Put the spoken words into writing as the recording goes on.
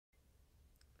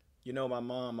You know, my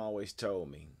mom always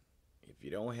told me, if you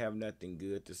don't have nothing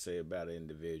good to say about an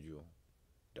individual,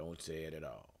 don't say it at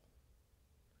all.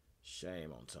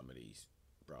 Shame on some of these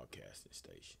broadcasting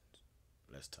stations.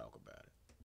 Let's talk about it.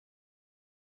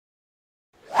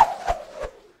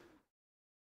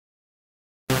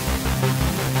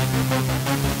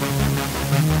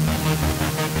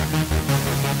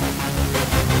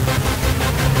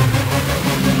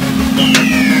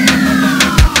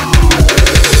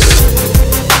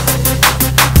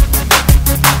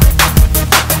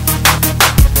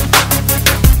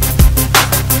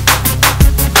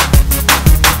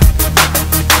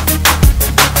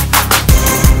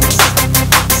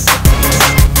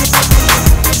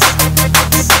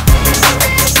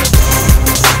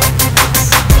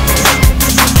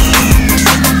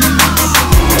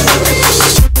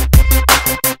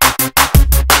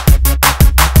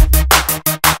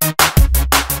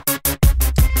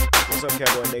 What's up,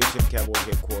 Cowboy Nation, Cowboy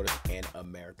Headquarters, and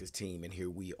America's team? And here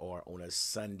we are on a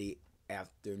Sunday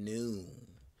afternoon.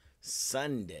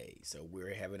 Sunday. So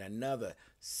we're having another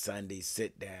Sunday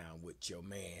sit down with your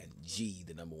man, G,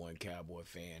 the number one Cowboy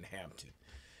fan, Hampton.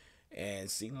 And it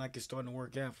seemed like it's starting to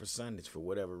work out for Sundays for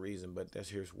whatever reason, but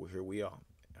here we are.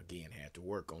 Again, had to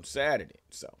work on Saturday.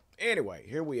 So anyway,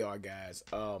 here we are, guys.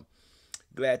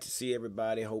 Glad to see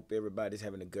everybody. Hope everybody's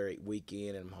having a great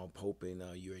weekend, and I'm hoping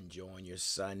you're enjoying your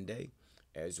Sunday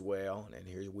as well. And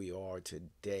here we are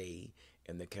today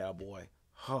in the Cowboy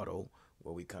Huddle,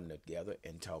 where we come together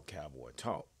and talk Cowboy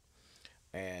talk.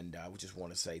 And I just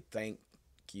want to say thank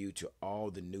you to all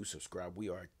the new subscribers. We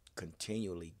are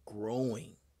continually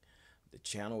growing. The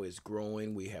channel is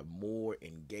growing. We have more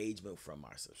engagement from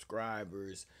our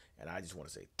subscribers, and I just want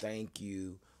to say thank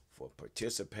you for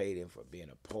participating, for being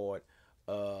a part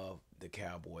of the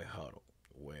Cowboy Huddle,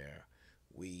 where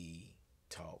we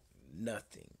talk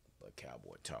nothing but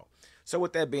Cowboy talk. So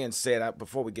with that being said,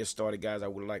 before we get started, guys, I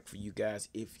would like for you guys,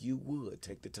 if you would,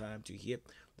 take the time to hit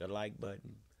the like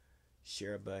button,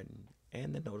 share button,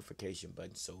 and the notification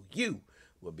button so you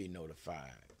will be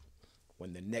notified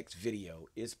when the next video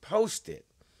is posted.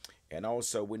 And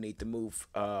also, we need to move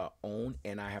on,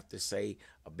 and I have to say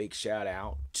a big shout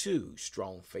out to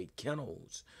Strong Faith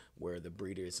Kennels, where the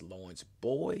breeder is Lawrence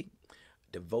Boyd,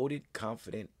 devoted,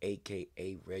 confident,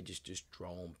 aka registered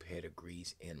strong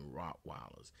pedigrees in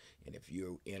Rottweilers. And if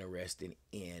you're interested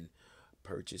in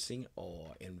purchasing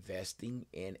or investing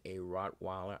in a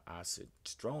Rottweiler, I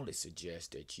strongly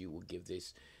suggest that you will give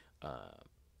this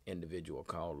individual a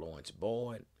call, Lawrence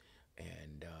Boyd,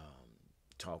 and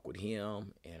talk with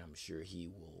him, and I'm sure he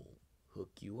will hook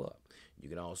you up. You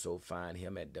can also find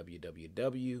him at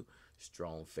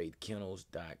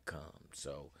www.strongfaithkennels.com.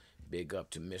 So big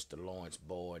up to Mr. Lawrence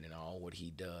Boyd and all what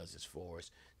he does as far as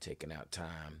taking out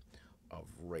time of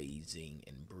raising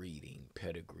and breeding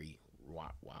pedigree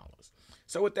Rottweilers.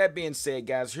 So with that being said,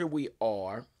 guys, here we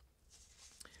are.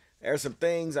 There are some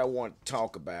things I want to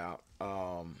talk about.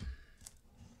 And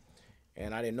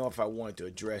I didn't know if I wanted to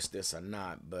address this or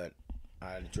not, but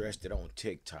I addressed it on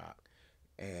TikTok,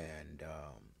 and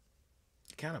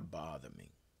it kind of bothered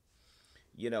me.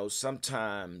 You know,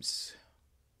 sometimes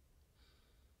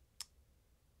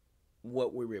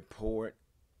what we report,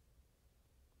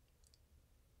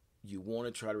 you want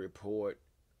to try to report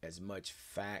as much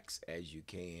facts as you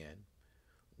can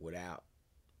without,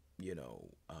 you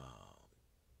know,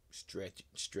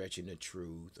 stretching the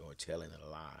truth or telling a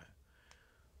lie.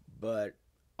 But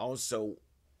also,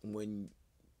 when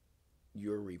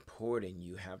you're reporting,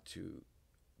 you have to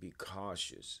be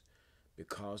cautious,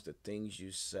 because the things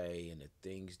you say and the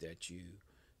things that you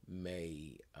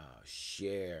may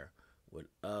share with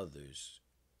others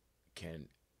can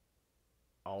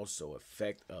also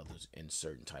affect others in a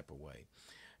certain type of way.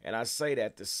 And I say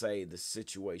that to say the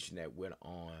situation that went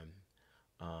on.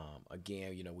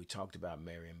 Again, you know, we talked about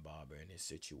Marion Barber and his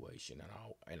situation,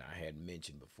 and I had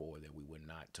mentioned before that we would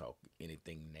not talk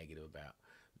anything negative about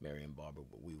Marion Barber,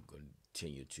 but we would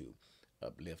continue to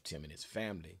uplift him and his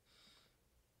family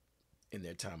in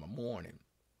their time of mourning.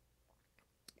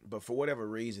 But for whatever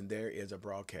reason, there is a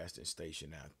broadcasting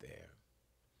station out there,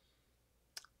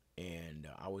 and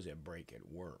I was at break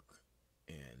at work,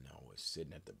 and I was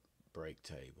sitting at the break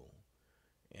table,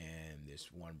 and this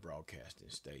one broadcasting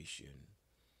station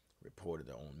reported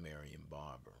on Marion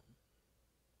Barber.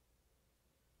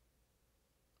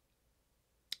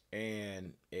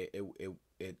 And it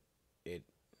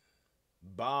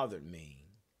bothered me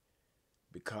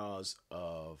because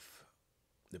of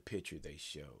the picture they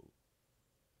showed.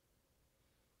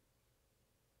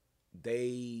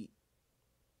 They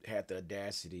had the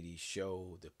audacity to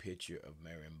show the picture of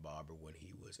Marion Barber when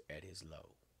he was at his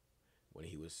low. when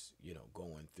he was,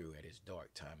 going through at his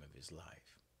dark time of his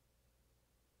life.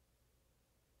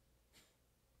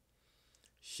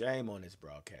 Shame on this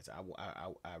broadcast.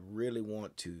 I really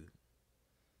want to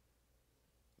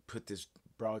put this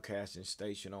broadcasting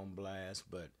station on blast,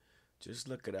 but just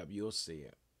look it up. You'll see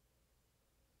it.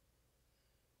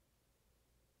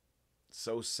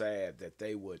 So sad that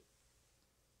they would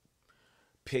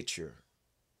picture,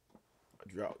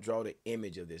 draw the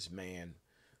image of this man,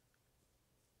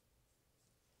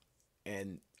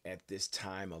 and at this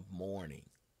time of mourning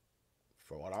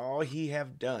for what all he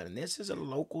have done. And this is a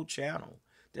local channel.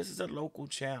 This is a local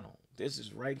channel. This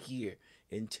is right here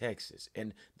in Texas,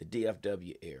 in the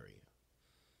DFW area.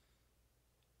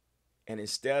 And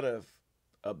instead of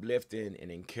uplifting and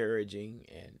encouraging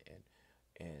and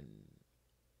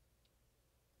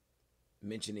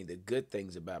mentioning the good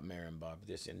things about Marion Barber,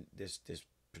 this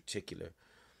particular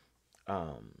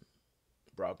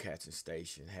broadcasting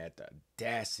station had the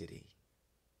audacity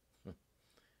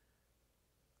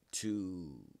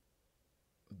to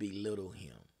belittle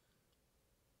him,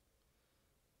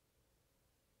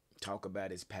 talk about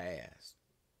his past.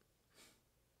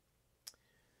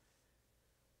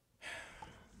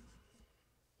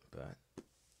 But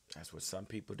that's what some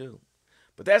people do.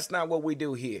 But that's not what we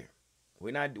do here.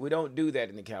 We don't do that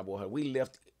in the Cowboy Hut. We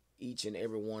lift each and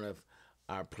every one of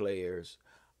our players,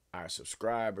 our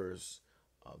subscribers,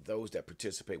 those that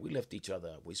participate. We lift each other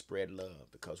up. We spread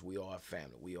love because we are a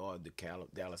family. We are the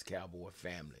Dallas Cowboy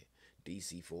family,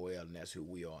 DC4L, and that's who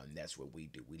we are, and that's what we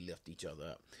do. We lift each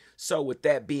other up. So with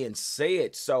that being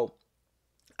said,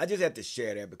 I just had to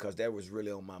share that because that was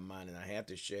really on my mind, and I had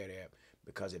to share that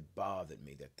because it bothered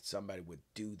me that somebody would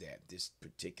do that. This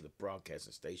particular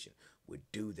broadcasting station would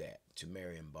do that to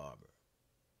Marion Barber.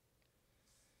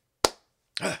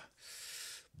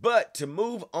 But to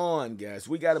move on, guys,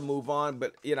 we got to move on.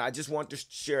 But, I just want to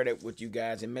share that with you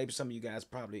guys. And maybe some of you guys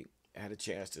probably had a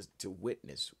chance to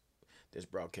witness this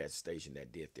broadcast station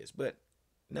that did this. But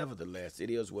nevertheless, it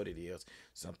is what it is.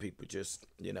 Some people just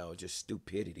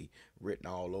stupidity written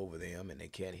all over them, and they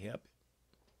can't help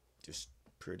it. Just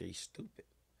pretty stupid.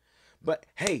 But,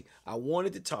 hey, I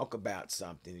wanted to talk about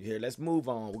something here. Let's move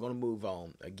on. We're going to move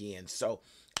on again. So,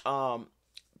 up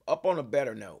on a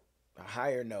better note, a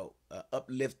higher note, an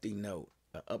uplifting note,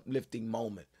 an uplifting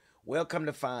moment. Well, come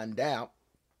to find out,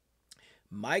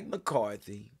 Mike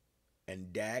McCarthy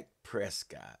and Dak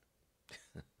Prescott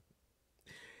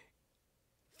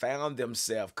found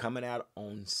themselves coming out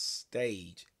on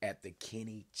stage at the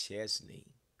Kenny Chesney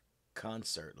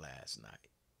concert last night.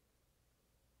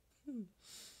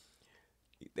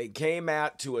 They came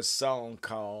out to a song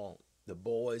called "The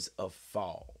Boys of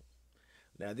Fall."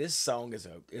 Now, this song is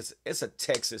a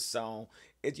Texas song.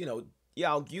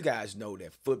 You guys know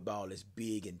that football is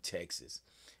big in Texas,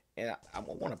 and I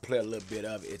want to play a little bit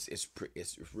of it.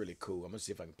 It's really cool. I'm gonna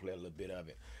see if I can play a little bit of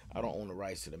it. I don't own the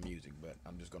rights to the music, but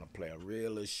I'm just gonna play a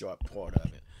really short part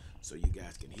of it so you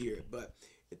guys can hear it. But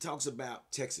it talks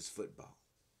about Texas football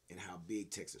and how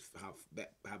big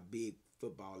how big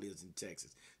football is in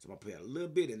Texas. So I'm gonna play a little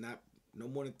bit and no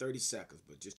more than 30 seconds,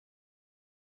 but just.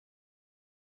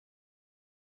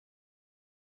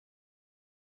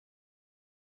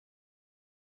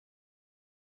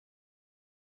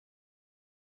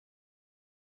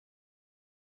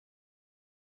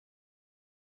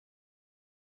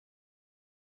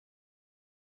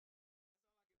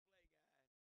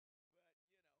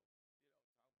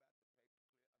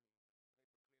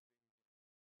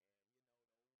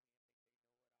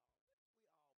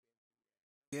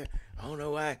 Yeah, I don't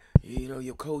know why,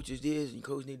 your coach is this and your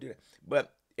coach need to do that.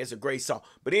 But it's a great song.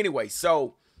 But anyway,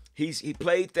 so he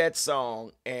played that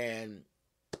song, and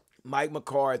Mike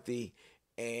McCarthy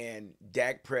and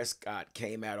Dak Prescott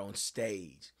came out on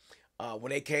stage. When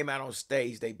they came out on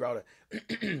stage, they brought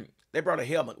a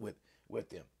helmet with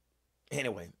them.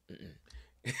 Anyway,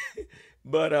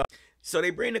 but so they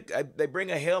bring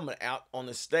a helmet out on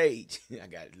the stage. I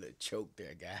got a little choke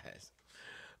there, guys.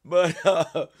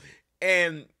 But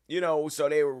and so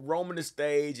they were roaming the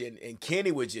stage, and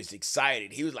Kenny was just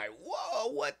excited. He was like,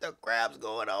 "Whoa, what the crap's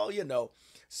going on?"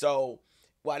 So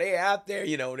while they're out there,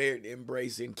 they're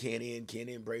embracing Kenny, and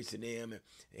Kenny embracing them, and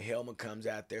the helmet comes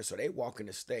out there. So they walking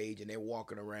the stage, and they're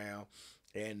walking around.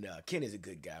 And Kenny's a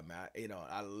good guy, man.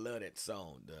 I love that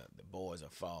song, the Boys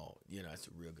of Fall. It's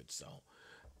a real good song.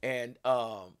 And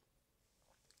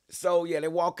so yeah, they're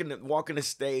walking the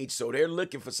stage. So they're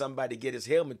looking for somebody to get his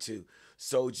helmet to.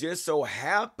 So just so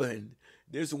happened,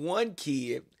 this one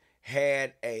kid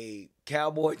had a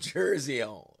Cowboy jersey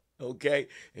on. Okay,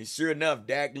 and sure enough,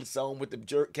 Dak saw him with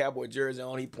the Cowboy jersey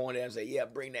on. He pointed at him and said, "Yeah,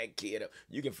 bring that kid up."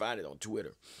 You can find it on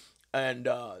Twitter. And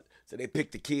so they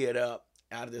picked the kid up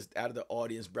out of the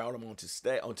audience, brought him onto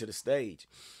the stage.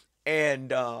 And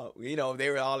they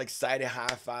were all excited,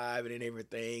 high fiving and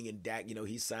everything. And Dak,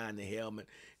 he signed the helmet.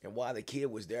 And while the kid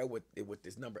was there with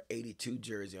this number 82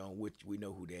 jersey on, which we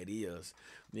know who that is,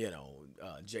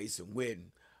 Jason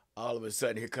Witten. All of a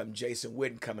sudden, here comes Jason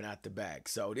Witten coming out the back.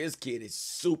 So this kid is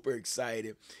super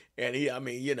excited, and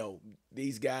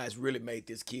these guys really made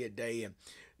this kid day. And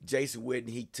Jason Witten,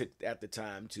 he took at the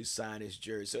time to sign his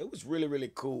jersey. So it was really, really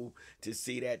cool to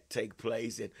see that take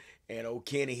place. And old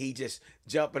Kenny, he just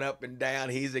jumping up and down.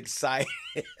 He's excited.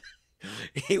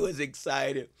 He was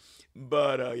excited.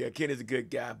 But Kenny's a good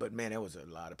guy. But man, there was a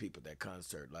lot of people at that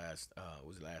concert last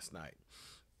night.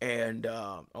 And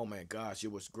oh my gosh,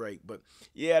 it was great. But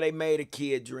yeah, they made a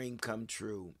kid dream come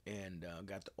true, and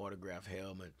got the autograph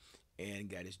helmet and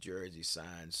got his jersey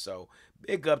signed. So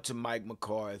big up to Mike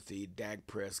McCarthy, Dak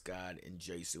Prescott, and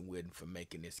Jason Witten for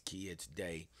making this kid's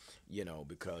day,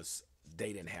 because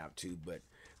they didn't have to, but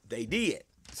they did.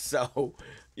 So,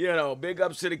 big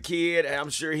ups to the kid. I'm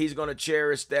sure he's going to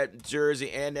cherish that jersey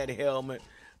and that helmet.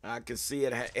 I can see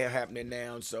it happening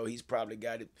now, so he's probably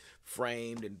got it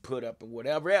framed and put up and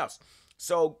whatever else.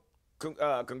 So,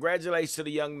 congratulations to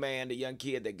the young man, the young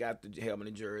kid that got the helmet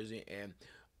and jersey, and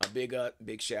a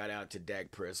big shout out to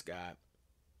Dak Prescott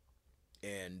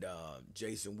and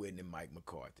Jason Witten and Mike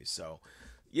McCarthy. So,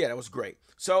 yeah, that was great.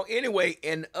 So, anyway,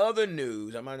 in other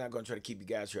news, I'm not going to try to keep you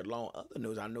guys here long. Other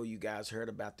news, I know you guys heard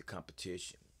about the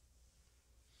competition.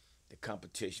 The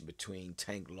competition between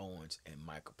Tank Lawrence and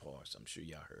Michael Parson. I'm sure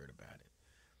y'all heard about it.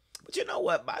 But you know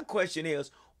what? My question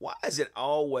is, why is it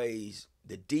always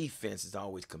the defense is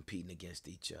always competing against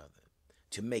each other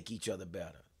to make each other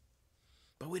better?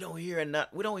 But we don't hear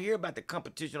about the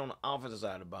competition on the offensive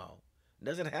side of the ball.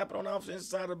 Does it happen on the offensive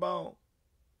side of the ball?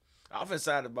 Offensive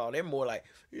side of the ball, they're more like,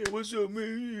 yeah, what's up,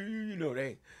 man?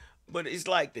 They. But it's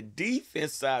like the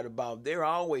defense side of the ball, they're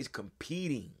always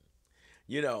competing,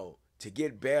 to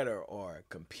get better, or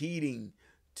competing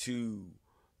to,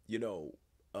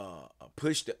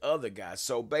 push the other guy.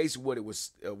 So basically, what it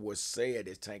was said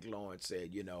is Tank Lawrence said,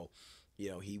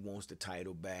 he wants the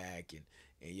title back, and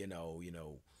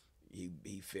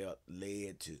he felt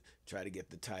led to try to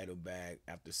get the title back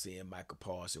after seeing Michael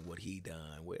Parson, what he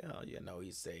done. Well,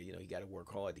 he said, he got to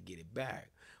work hard to get it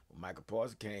back. Well, Michael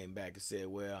Parson came back and said,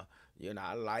 well,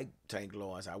 I like Tank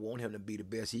Lawrence. I want him to be the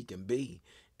best he can be.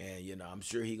 And, I'm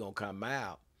sure he going to come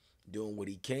out doing what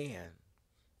he can.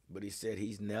 But he said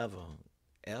he's never,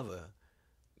 ever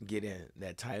getting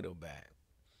that title back.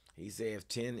 He said if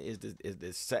 10 is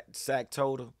the sack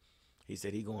total, he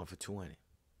said he going for 20.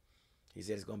 He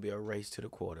said it's going to be a race to the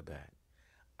quarterback.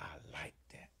 I like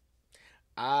that.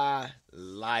 I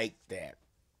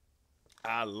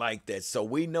like that. So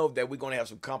we know that we're going to have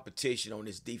some competition on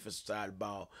this defensive side of the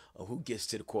ball of who gets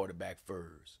to the quarterback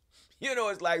first.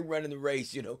 It's like running the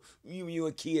race, you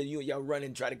a kid, y'all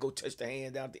running, try to go touch the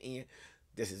hand down at the end.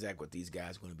 That's exactly what these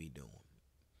guys are going to be doing.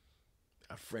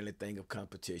 A friendly thing of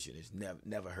competition is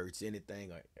never hurts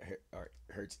anything or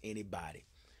hurts anybody.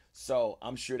 So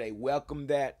I'm sure they welcome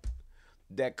that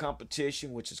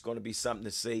competition, which is going to be something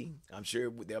to see. I'm sure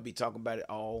they'll be talking about it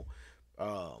all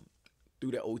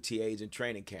through the OTAs and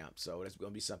training camp. So that's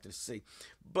going to be something to see.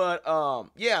 But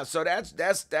yeah, so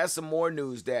that's some more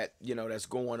news that that's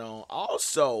going on.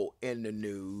 Also in the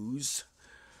news,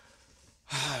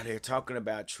 they're talking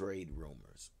about trade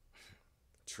rumors.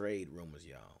 Trade rumors,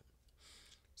 y'all.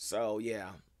 So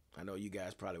yeah, I know you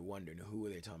guys probably wondering who are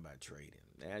they talking about trading.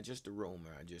 Just a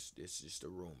rumor. It's just a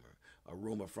rumor. A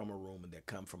rumor from a rumor that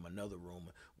come from another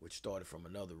rumor, which started from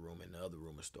another rumor, and the other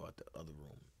rumor started the other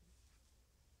rumor.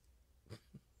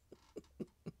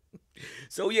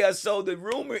 So the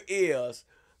rumor is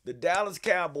the Dallas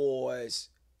Cowboys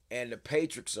and the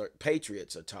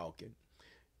Patriots are talking,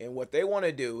 and what they want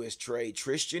to do is trade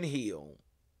Tristan Hill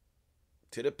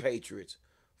to the Patriots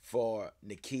for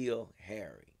N'Keal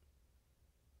Harry.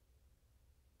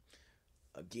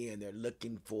 Again, they're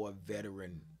looking for a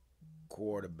veteran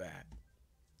quarterback.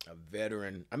 A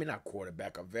veteran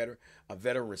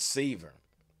receiver.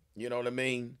 You know what I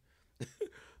mean?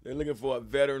 They're looking for a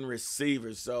veteran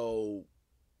receiver. So,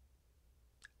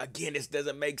 again, this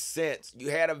doesn't make sense. You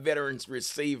had a veteran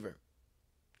receiver,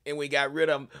 and we got rid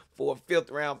of him for a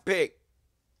 5th round pick.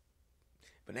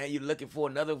 But now you're looking for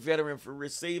another veteran for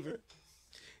receiver.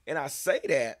 And I say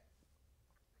that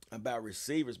about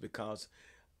receivers because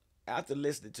after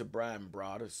listening to Brian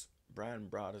Broaddus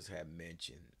had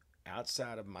mentioned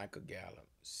outside of Michael Gallup,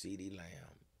 CeeDee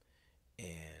Lamb,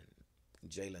 and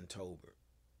Jalen Tolbert,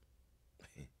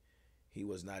 he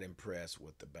was not impressed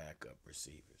with the backup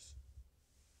receivers.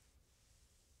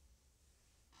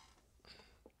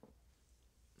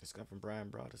 This guy from Brian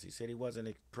Brothers. He said he wasn't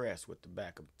impressed with the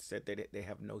backup. Said that they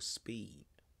have no speed.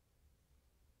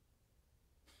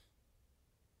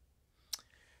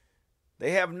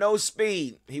 They have no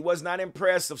speed. He was not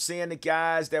impressed of seeing the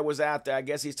guys that was out there. I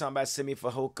guess he's talking about Simi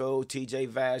Fehoko, T.J.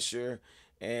 Vasher,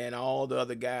 and all the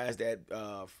other guys that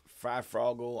Fry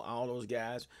Froggle, all those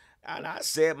guys. And I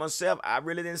said myself, I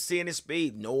really didn't see any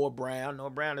speed. Noah Brown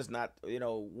is not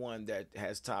one that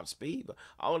has top speed, but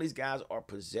all these guys are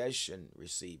possession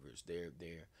receivers.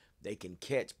 They can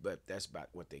catch, but that's about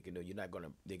what they can do.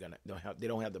 They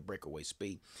don't have the breakaway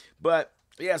speed. But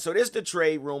yeah, so this is the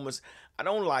trade rumors. I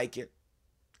don't like it.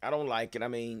 I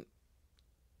mean,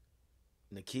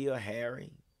 N'Keal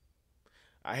Harry.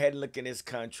 I had to look at his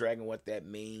contract and what that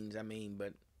means. I mean,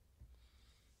 but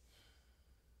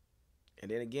and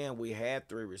then again, we had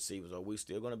 3 receivers. Are we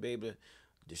still going to be able to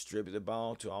distribute the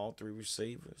ball to all 3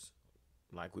 receivers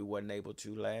like we wasn't able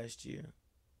to last year?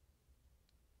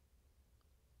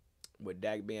 With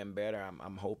Dak being better,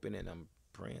 I'm hoping and I'm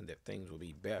praying that things will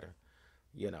be better.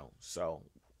 So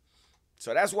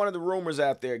that's one of the rumors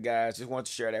out there, guys. Just want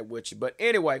to share that with you. But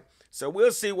anyway, so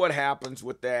we'll see what happens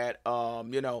with that.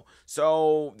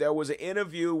 So there was an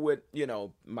interview with,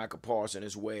 Michael Parson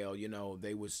as well.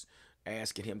 They was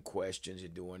asking him questions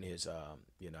and doing his,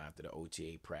 after the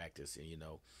OTA practice. And,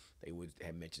 they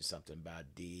had mentioned something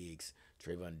about Diggs,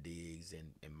 Trayvon Diggs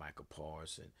and Michael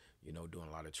Parson, doing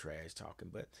a lot of trash talking.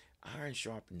 But iron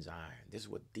sharpens iron. This is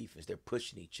what defense, they're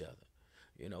pushing each other.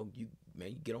 You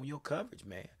get on your coverage,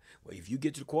 man. Well, if you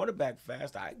get to the quarterback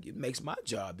fast, it makes my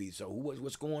job easy. So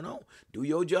what's going on? Do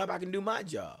your job, I can do my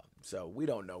job. So we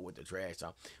don't know what the trash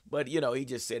talk. But, he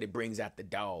just said it brings out the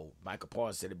dog. Michael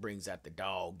Parson said it brings out the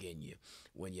dog in you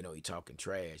when, he talking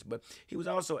trash. But he was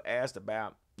also asked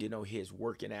about, his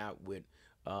working out with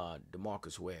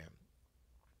DeMarcus Ware.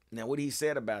 Now, what he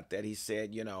said about that, he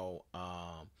said,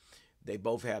 they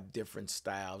both have different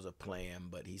styles of playing.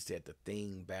 But he said the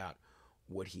thing about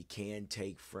what he can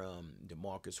take from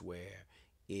DeMarcus Ware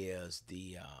is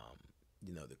the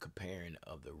comparing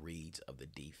of the reads of the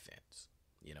defense.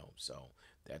 So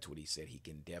that's what he said he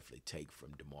can definitely take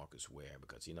from DeMarcus Ware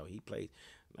because, he played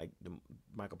like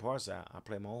Michael Parsons. I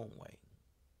play my own way.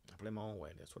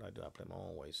 That's what I do. I play my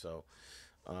own way. So,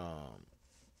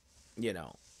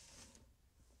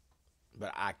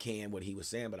 but I can, what he was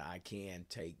saying, but I can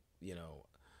take,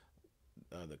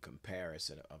 the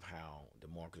comparison of how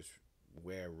DeMarcus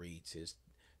Ware reads his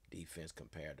defense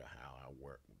compared to how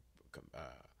I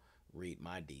read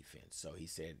my defense. So he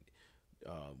said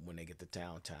when they get to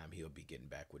town time, he'll be getting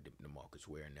back with DeMarcus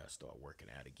Ware and they'll start working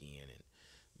out again,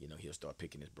 and he'll start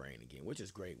picking his brain again, which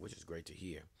is great to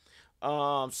hear.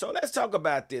 So let's talk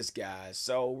about this, guys.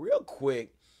 So real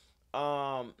quick,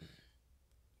 I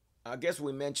guess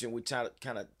we mentioned we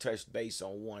kind of touched base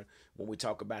on one when we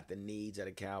talk about the needs of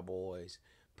the Cowboys.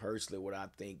 Personally, what I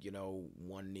think,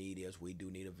 one need is we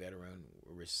do need a veteran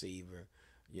receiver,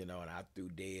 and I threw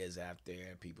Dez out there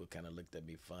and people kind of looked at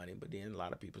me funny, but then a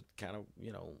lot of people kind of,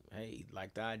 hey,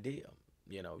 like the idea.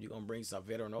 You're going to bring some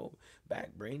veteran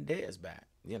back, bring Dez back.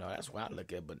 That's what I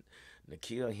look at. But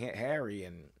N'Keal Harry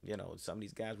and, some of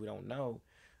these guys we don't know,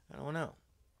 I don't know.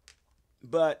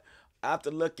 But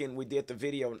after looking, we did the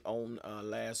video on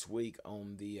last week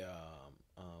on the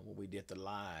when we did the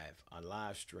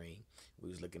live stream. We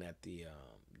was looking at the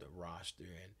roster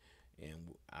and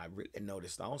I really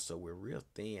noticed also we're real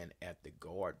thin at the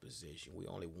guard position. We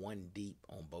only one deep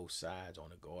on both sides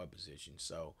on the guard position.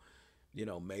 So,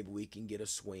 maybe we can get a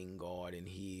swing guard in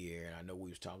here. And I know we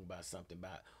was talking about something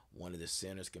about one of the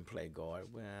centers can play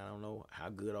guard. Well, I don't know how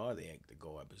good are they at the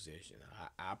guard position.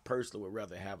 I personally would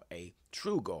rather have a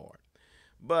true guard.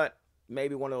 But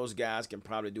maybe one of those guys can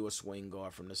probably do a swing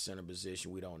guard from the center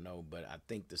position. We don't know. But I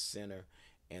think the center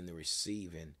and the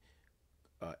receiving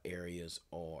areas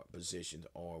or positions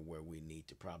are where we need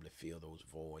to probably fill those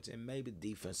voids. And maybe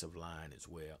defensive line as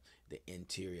well. The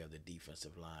interior of the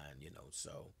defensive line,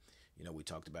 So, we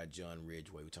talked about John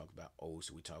Ridgeway. We talked about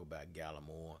Oates. We talked about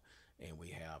Gallimore. And we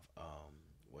have,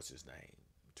 what's his name?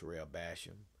 Terrell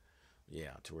Basham.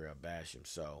 Yeah, Terrell Basham.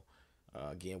 So,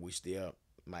 again, we still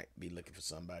might be looking for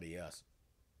somebody else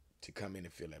to come in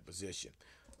and fill that position.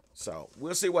 So,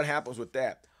 we'll see what happens with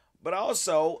that. But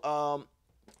also,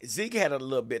 Zeke had a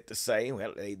little bit to say.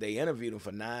 Well, they interviewed him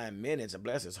for 9 minutes, and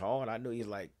bless his heart, I knew he's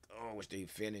like, I wish they'd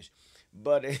finish.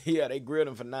 But, yeah, they grilled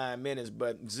him for 9 minutes.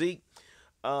 But Zeke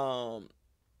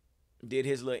did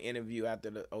his little interview after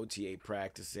the OTA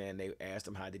practice, and they asked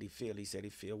him how did he feel. He said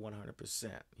he feel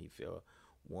 100%. He feel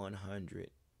 100%,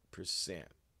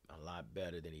 a lot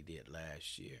better than he did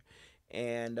last year.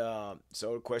 And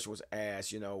so the question was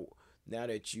asked, now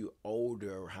that you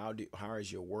older, how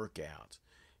is your workout?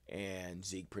 And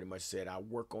Zeke pretty much said, I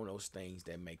work on those things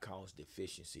that may cause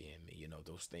deficiency in me,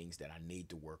 those things that I need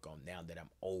to work on now that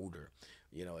I'm older.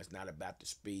 It's not about the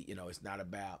speed, it's not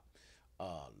about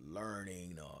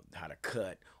learning how to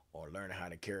cut or learning how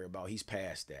to carry a ball. He's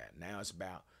past that. Now it's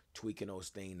about tweaking those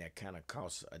things that kind of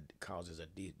causes a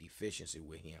deficiency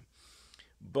with him.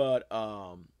 But,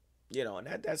 and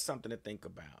that's something to think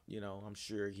about. I'm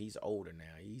sure he's older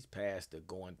now. He's past the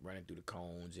running through the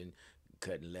cones and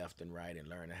cutting left and right and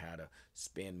learning how to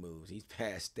spin moves. He's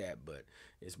past that, but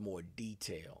it's more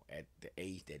detail at the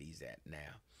age that he's at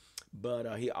now.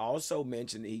 But he also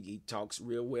mentioned he talks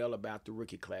real well about the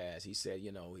rookie class. He said,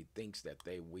 he thinks that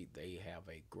they have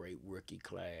a great rookie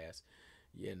class.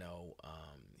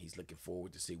 He's looking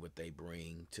forward to see what they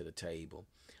bring to the table.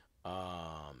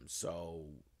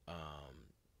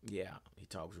 Yeah, he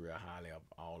talks real highly of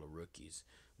all the rookies,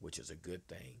 which is a good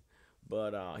thing.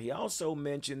 But he also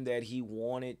mentioned that he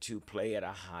wanted to play at a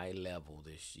high level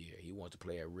this year. He wants to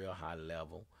play at a real high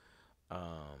level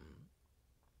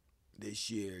this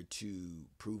year to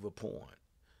prove a point.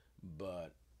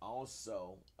 But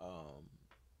also,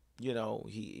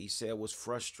 he said it was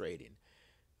frustrating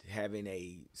having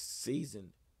a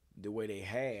season the way they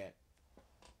had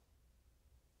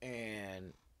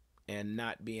and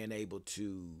not being able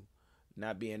to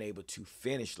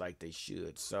finish like they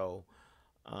should. So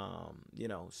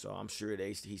so I'm sure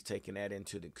he's taking that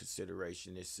into the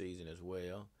consideration this season as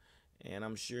well, and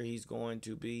I'm sure he's going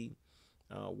to be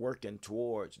working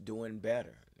towards doing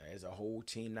better as a whole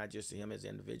team, not just him as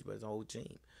an individual, but as a whole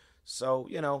team. So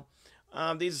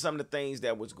these are some of the things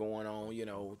that was going on,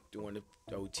 during the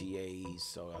OTAs.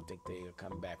 So I think they are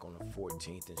coming back on the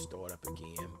 14th and start up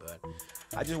again. But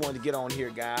I just wanted to get on here,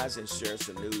 guys, and share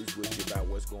some news with you about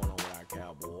what's going on with our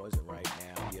Cowboys. And right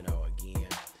now, again,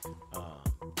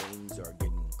 things are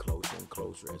getting closer and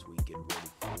closer as we get ready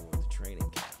for the training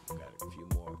camp. We've got a few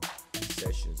more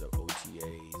sessions of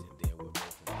OTAs, and then we'll go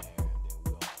from there, and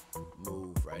then we'll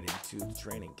move right into the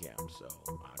training camp. So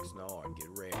Oxnard, get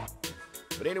ready.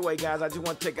 But anyway, guys, I just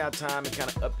want to take our time and kind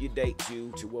of update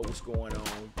you to what was going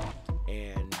on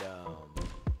and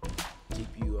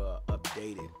keep you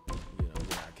updated,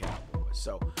 with our Cowboys.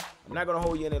 So I'm not going to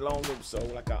hold you any longer. So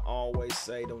like I always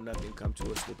say, don't nothing come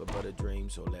to us slip but a dream.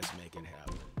 So let's make it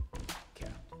happen.